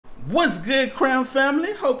What's good, Crown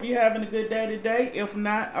family? Hope you're having a good day today. If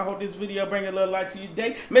not, I hope this video bring a little light to your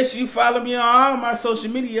day. Make sure you follow me on all my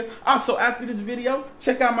social media. Also, after this video,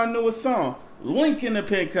 check out my newest song. Link in the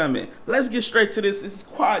pin comment. Let's get straight to this. This is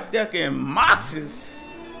Quadeca and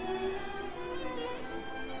Moxas.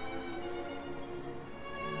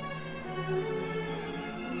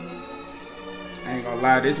 I ain't gonna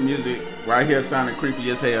lie, this music right here sounded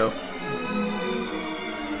creepy as hell.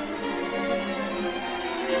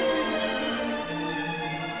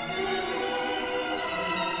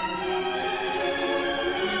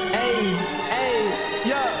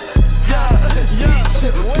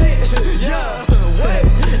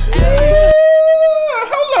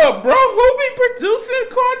 Hold up, bro. Who be producing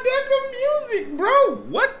Quadeca music, bro?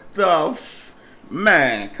 What the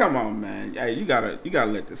man? Come on, man. Hey, you gotta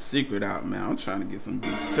let the secret out, man. I'm trying to get some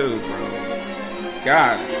beats too, bro.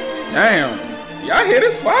 God damn. Y'all hear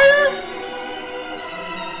this fire?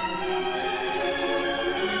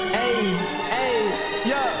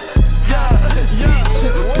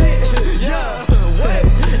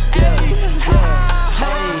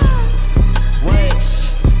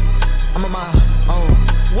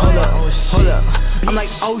 I'm like,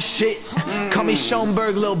 oh shit, call me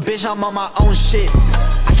SCHOENBERG, little bitch, I'm on my own shit.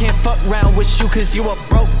 I can't fuck around with you cause you a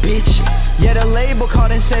broke bitch. Yeah, the label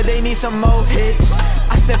called and said they need some more hits.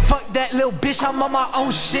 I said, fuck that little bitch, I'm on my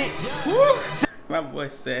own shit. My boy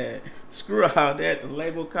said, screw all that. The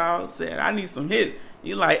label called, said, I need some hits.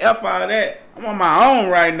 You like, F all that. I'm on my own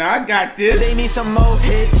right now. I got this. They need some more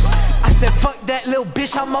hits. I said, fuck that little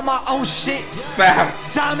bitch, I'm on my own shit.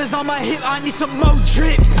 Fast. Diamonds on my hip, I need some more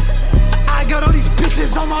drip. I got all these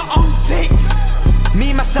bitches on my own dick.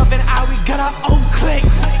 Me, myself, and I, we got our own clique.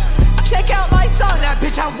 Check out my song, that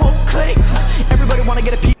bitch I won't click. Everybody wanna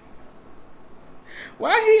get a piece.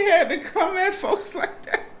 Why he had to come at folks like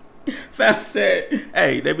that? Fam said,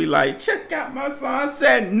 hey, they be like, check out my song. I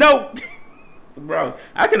said, nope. Bro,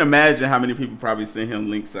 I can imagine how many people probably sent him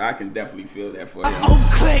links, so I can definitely feel that for him. Own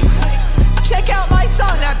click. Check out my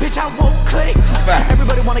song, that bitch I won't click.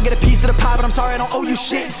 Everybody wanna get a piece of the pie, but I'm sorry I don't owe you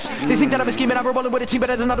shit. They think that I've been scheming, I've been rolling with a team,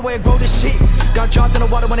 but that's another way I grow this shit. Got dropped in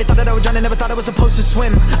the water when they thought that I was drowning, never thought I was supposed to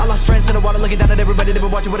swim. I lost friends in the water, looking down at everybody, they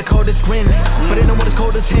been watching with the coldest grin. But they know what as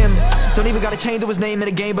cold as him. Don't even gotta change to his name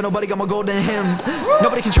in the game, but nobody got more gold than him.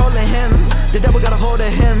 Nobody controlling him, the devil got a hold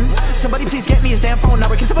of him. Somebody please get me his damn phone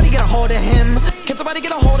number, can somebody get a hold of him? Can somebody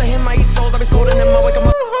get a hold of him? I eat souls, I've been scolding them, I wake 'em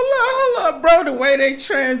up. Hold up, bro. The way they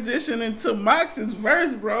transition into Mox's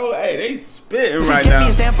verse, bro. Hey, they spitting right now. Get me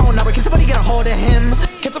his damn phone number. Can somebody get a hold of him?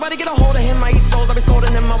 Can somebody get a hold of him? I eat souls, I've been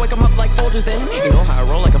scolding them, I wake 'em up like Folgers then. You know how I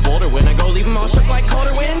roll like a boulder when I go, leave 'em all shook like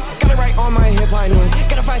colder winds. Got it right on my hip, I knew.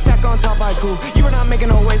 Got a 5 stack on top, I cool. You were not making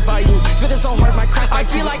no waves by you. Spitting so hard, my crap, I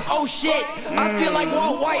feel like, oh shit. I feel like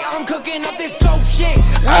Walt White, I'm cooking up this dope shit.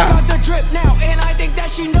 I got the drip now, and I think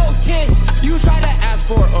that she noticed. You try to ask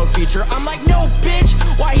for a feature, I'm like, no bitch.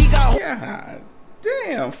 Why he got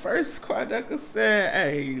damn, first Quadeca said,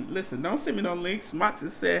 hey, listen, don't send me no links.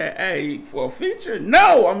 Moxas said, hey, for a feature?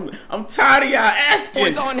 No, I'm tired of y'all asking.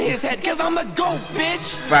 Points on his head, cause I'm the GOAT,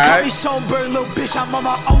 bitch. Call me SCHOENBERG, little bitch, I'm on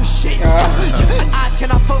my own shit. I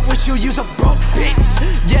cannot fuck with you, you's a broke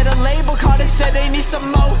bitch. Yeah, the label called and said they need some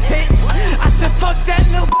more hits. I said, fuck that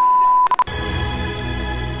little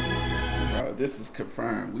This is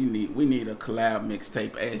confirmed. We need a collab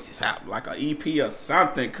mixtape ASAP, like an EP or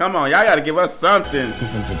something. Come on, y'all gotta give us something.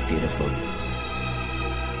 Isn't it beautiful?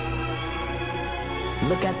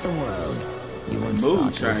 Look at the world you once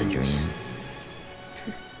thought was a dream.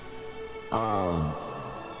 All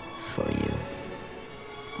for you.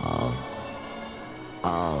 All.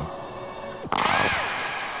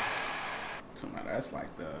 Somebody, that's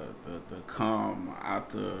like the calm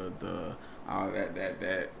out the all that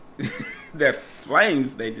that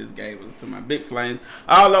flames they just gave us to my big flames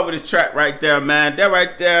all over this track right there, man. That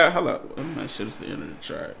right there. Hold up, I'm not sure it's the end of the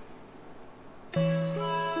track.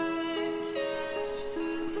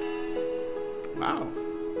 Wow.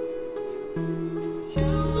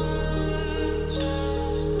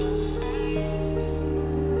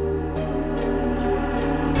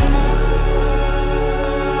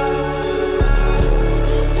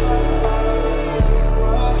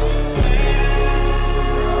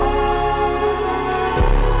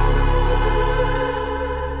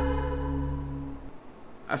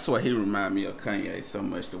 I swear he remind me of Kanye so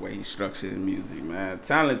much, the way he structured his music, man.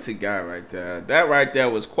 Talented guy right there. That right there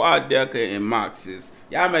was Quadeca and Moxas.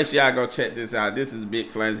 Y'all make sure y'all go check this out. This is Big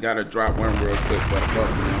Flames. Gotta drop one real quick for the both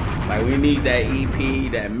of them. Like, we need that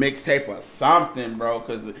EP, that mixtape or something, bro.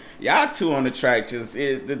 Because y'all two on the track, just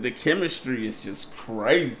the chemistry is just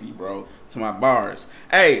crazy, bro, to my bars.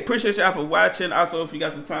 Hey, appreciate y'all for watching. Also, if you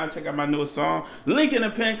got some time, check out my newest song. Link in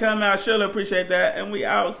the pin, come out. Surely appreciate that. And we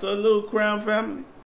out. Salute, Crown family.